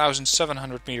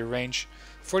 4,700 meter range,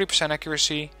 40%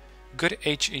 accuracy, good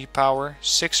HE power,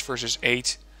 6 versus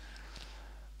 8.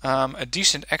 A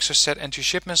decent exocet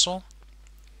anti-ship missile,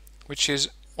 which is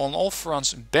on all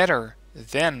fronts better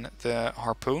than the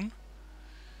harpoon,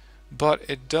 but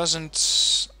it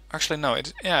doesn't actually no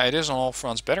it is on all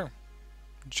fronts better,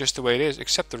 just the way it is,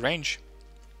 except the range.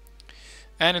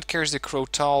 And it carries the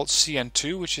Crotal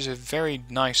CN2, which is a very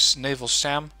nice naval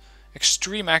SAM.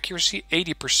 Extreme accuracy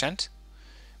 80%,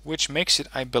 which makes it,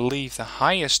 I believe, the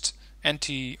highest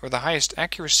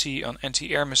accuracy on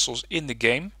anti-air missiles in the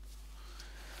game.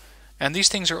 And these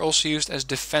things are also used as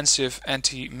defensive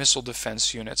anti-missile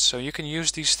defense units, so you can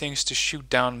use these things to shoot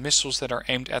down missiles that are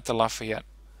aimed at the Lafayette.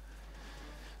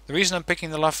 The reason I'm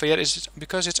picking the Lafayette is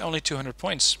because it's only 200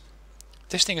 points.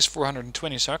 This thing is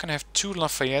 420, so I can have 2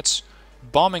 Lafayettes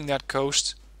bombing that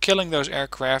coast, killing those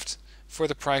aircraft for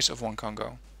the price of 1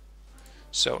 Congo.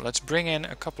 So let's bring in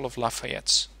a couple of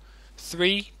Lafayettes.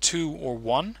 3, 2 or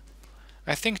 1.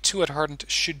 I think 2 at Hardened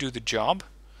should do the job.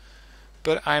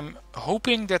 But I'm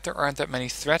hoping that there aren't that many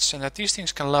threats and that these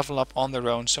things can level up on their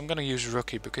own, so I'm going to use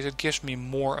Rookie because it gives me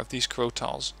more of these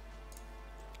Crotals.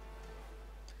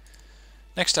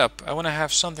 Next up, I want to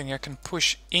have something that can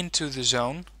push into the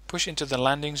zone, push into the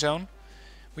landing zone,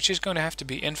 which is going to have to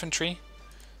be infantry.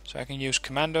 So I can use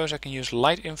commandos, I can use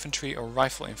light infantry or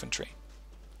rifle infantry.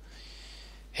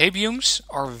 Hebiums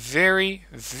are very,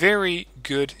 very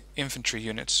good infantry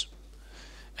units.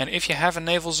 And if you have a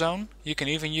naval zone, you can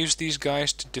even use these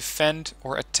guys to defend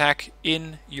or attack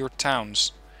in your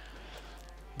towns.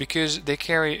 Because they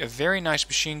carry a very nice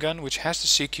machine gun which has the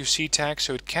CQC tag,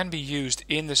 so it can be used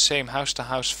in the same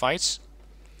house-to-house fights.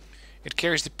 It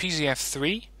carries the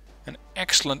PZF-3, an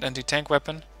excellent anti-tank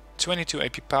weapon, 22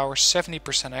 AP power,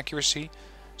 70% accuracy,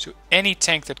 so any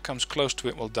tank that comes close to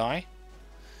it will die.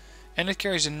 And it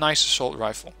carries a nice assault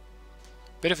rifle.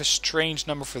 Bit of a strange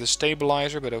number for the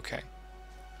stabilizer, but okay.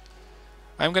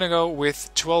 I'm gonna go with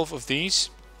 12 of these.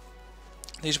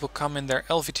 These will come in their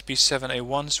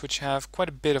LVTP-7A1s, which have quite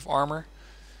a bit of armor.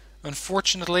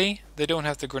 Unfortunately, they don't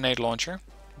have the grenade launcher,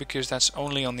 because that's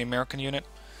only on the American unit.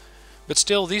 But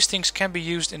still, these things can be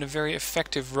used in a very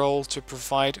effective role to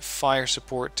provide fire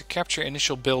support, to capture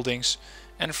initial buildings,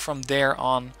 and from there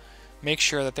on, make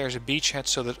sure that there's a beachhead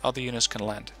so that other units can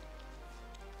land.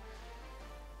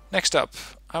 Next up,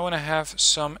 I want to have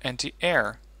some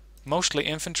anti-air. Mostly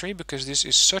infantry, because this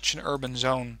is such an urban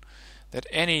zone that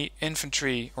any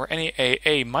infantry or any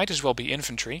AA might as well be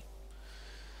infantry.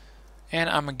 And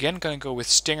I'm again going to go with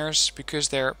Stingers because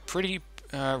they're pretty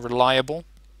reliable.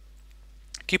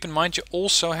 Keep in mind you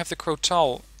also have the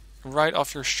Crotal right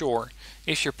off your shore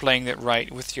if you're playing that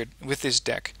right with this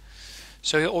deck.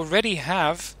 So you already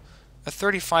have a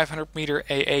 3,500 meter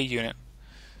AA unit.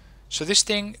 So this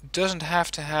thing doesn't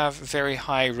have to have very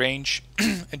high range,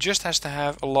 it just has to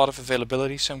have a lot of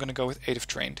availability, so I'm going to go with 8 of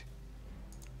Trained.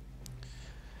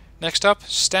 Next up,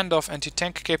 standoff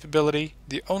anti-tank capability.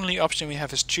 The only option we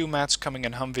have is Chumats coming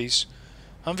in Humvees.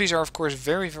 Humvees are of course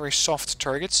very, very soft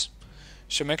targets,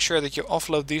 so make sure that you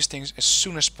offload these things as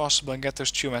soon as possible and get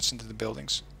those Chumats into the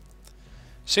buildings.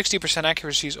 60%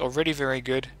 accuracy is already very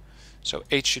good, so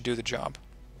 8 should do the job.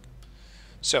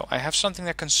 So I have something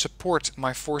that can support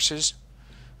my forces.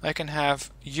 I can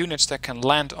have units that can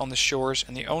land on the shores,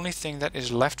 and the only thing that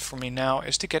is left for me now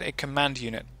is to get a command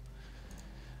unit.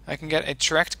 I can get a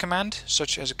tracked command,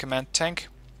 such as a command tank,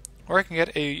 or I can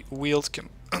get a wheeled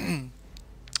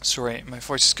sorry, my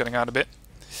voice is cutting out a bit.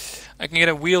 I can get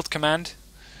a wheeled command,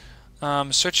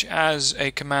 such as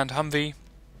a command Humvee,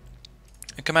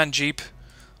 a command Jeep,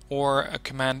 or a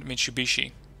command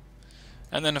Mitsubishi.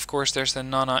 And then of course there's the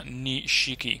Nana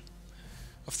Nishiki,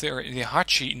 of the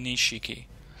Hachi Nishiki.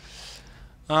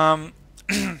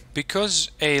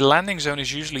 Because a landing zone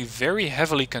is usually very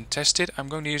heavily contested, I'm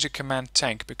going to use a command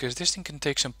tank, because this thing can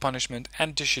take some punishment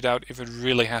and dish it out if it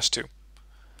really has to. I'm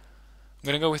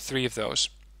going to go with 3 of those.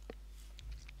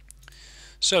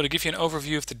 So to give you an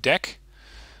overview of the deck,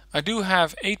 I do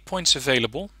have 8 points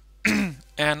available,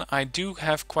 and I do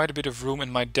have quite a bit of room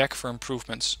in my deck for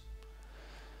improvements.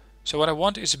 So what I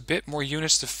want is a bit more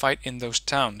units to fight in those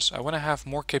towns. I want to have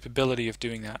more capability of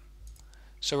doing that.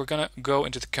 So we're going to go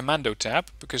into the Commando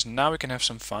tab, because now we can have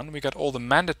some fun. We got all the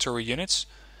mandatory units,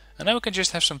 and now we can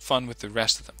just have some fun with the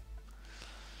rest of them.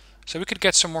 So we could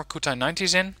get some more Kutai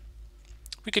 90s in.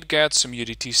 We could get some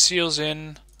UDT SEALs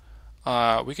in.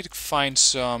 We could find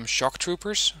some shock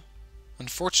troopers.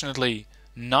 Unfortunately,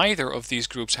 neither of these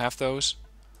groups have those.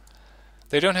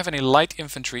 They don't have any light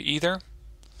infantry either.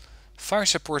 Fire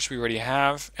supports we already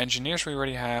have, engineers we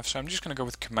already have, so I'm just going to go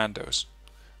with commandos.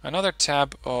 Another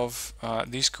tab of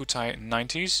these Kutai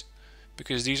 90s,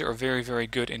 because these are very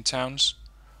good in towns.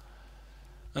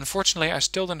 Unfortunately, I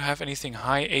still don't have anything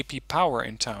high AP power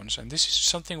in towns, and this is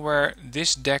something where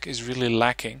this deck is really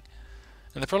lacking.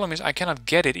 And the problem is I cannot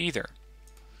get it either,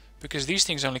 because these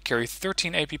things only carry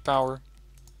 13 AP power.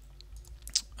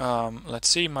 Let's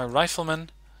see, my riflemen.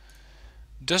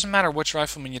 Doesn't matter which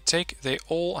rifleman you take, they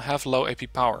all have low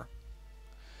AP power.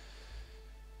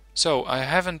 So I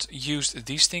haven't used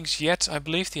these things yet. I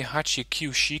believe the Hachi Q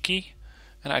Shiki,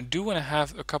 and I do want to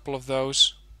have a couple of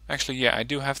those. Actually, yeah, I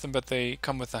do have them, but they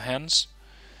come with the hands.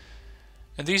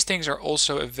 And these things are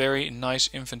also a very nice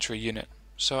infantry unit.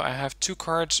 So I have 2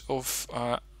 cards of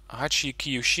Hachi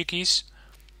Q Shikis,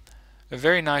 a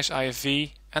very nice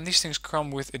IFV, and these things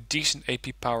come with a decent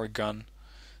AP power gun.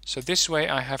 So this way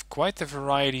I have quite the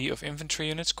variety of infantry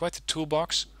units, quite the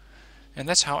toolbox, and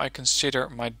that's how I consider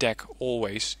my deck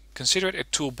always. Consider it a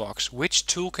toolbox. Which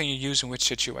tool can you use in which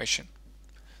situation?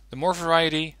 The more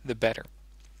variety, the better.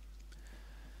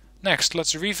 Next,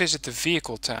 let's revisit the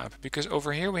vehicle tab, because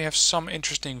over here we have some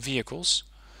interesting vehicles.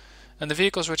 And the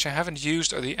vehicles which I haven't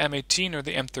used are the M18 or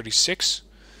the M36.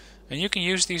 And you can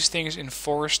use these things in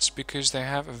forests because they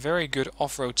have a very good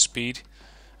off-road speed.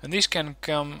 And these can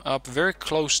come up very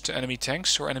close to enemy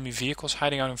tanks or enemy vehicles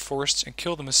hiding out in forests and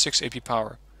kill them with 6 AP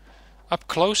power. Up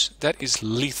close, that is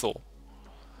lethal.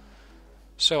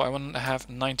 So I want to have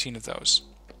 19 of those.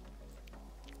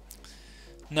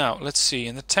 Now, let's see,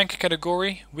 in the tank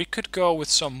category, we could go with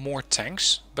some more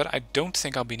tanks, but I don't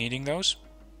think I'll be needing those.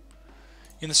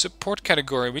 In the support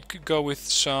category, we could go with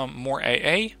some more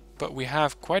AA, but we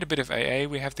have quite a bit of AA.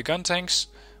 We have the gun tanks,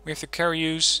 we have the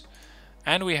Karyus,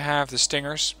 and we have the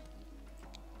Stingers.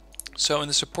 So in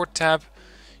the support tab,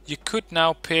 you could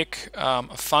now pick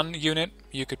a fun unit.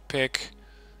 You could pick,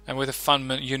 and with a fun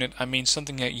unit I mean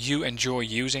something that you enjoy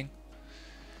using.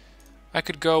 I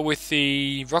could go with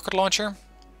the rocket launcher,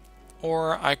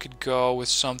 or I could go with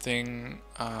something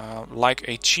like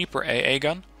a cheaper AA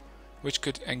gun, which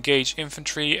could engage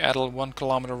infantry at a 1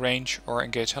 kilometer range, or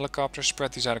engage helicopters,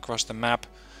 spread these out across the map.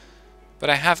 But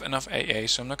I have enough AA,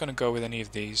 so I'm not going to go with any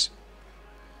of these.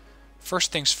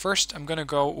 First things first, I'm going to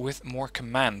go with more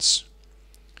commands,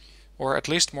 or at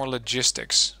least more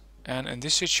logistics. And in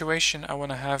this situation I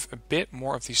want to have a bit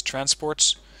more of these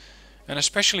transports, and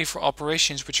especially for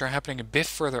operations which are happening a bit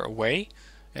further away.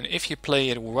 And if you play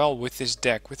it well with this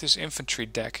deck, with this infantry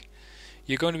deck,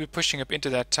 you're going to be pushing up into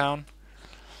that town,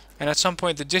 and at some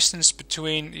point the distance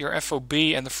between your FOB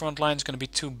and the front line is going to be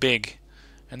too big,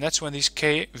 and that's when these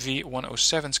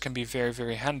KV-107s can be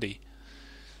very handy.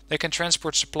 They can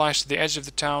transport supplies to the edge of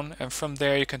the town, and from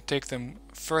there you can take them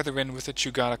further in with the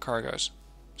Chugada cargoes.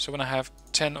 So when I have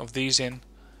 10 of these in,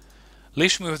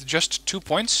 leaves me with just 2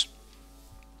 points.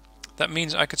 That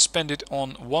means I could spend it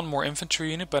on 1 more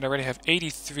infantry unit, but I already have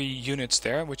 83 units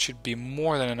there, which should be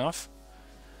more than enough.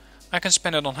 I can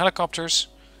spend it on helicopters,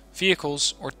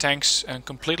 vehicles or tanks and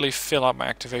completely fill up my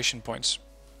activation points.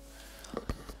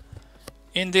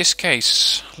 In this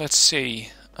case, let's see,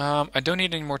 I don't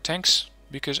need any more tanks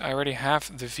because I already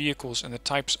have the vehicles and the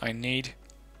types I need.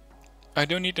 I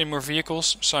don't need any more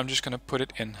vehicles, so I'm just going to put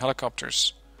it in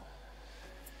helicopters.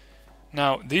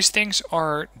 Now, these things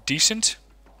are decent.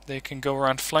 They can go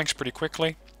around flanks pretty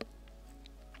quickly,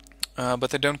 but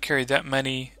they don't carry that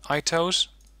many ITOs,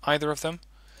 either of them.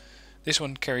 This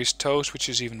one carries TOs, which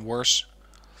is even worse.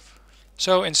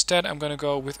 So instead I'm going to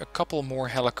go with a couple more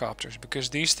helicopters, because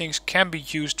these things can be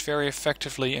used very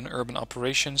effectively in urban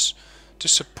operations to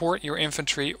support your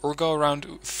infantry or go around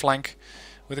flank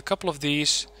with a couple of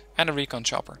these and a recon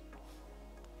chopper.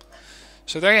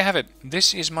 So there you have it.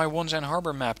 This is my Wonsan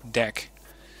Harbour map deck.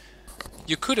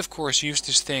 You could of course use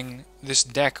this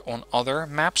deck on other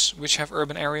maps which have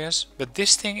urban areas, but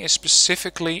this thing is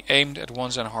specifically aimed at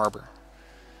Wonsan Harbour.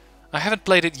 I haven't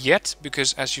played it yet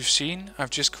because, as you've seen, I've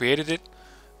just created it,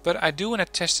 but I do want to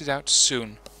test it out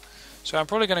soon. So I'm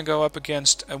probably going to go up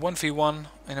against a 1v1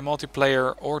 in a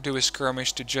multiplayer or do a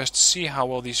skirmish to just see how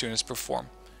well these units perform.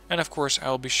 And of course I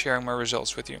will be sharing my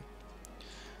results with you.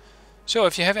 So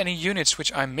if you have any units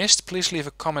which I missed, please leave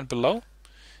a comment below.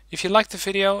 If you liked the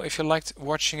video, if you liked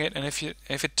watching it, and if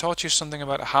it taught you something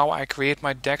about how I create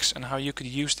my decks and how you could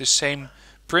use the same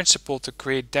principle to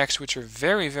create decks which are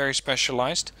very, very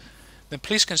specialized, then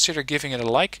please consider giving it a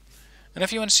like. And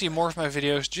if you want to see more of my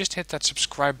videos, just hit that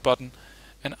subscribe button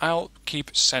and I'll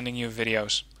keep sending you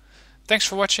videos. Thanks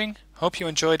for watching, hope you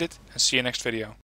enjoyed it, and see you next video.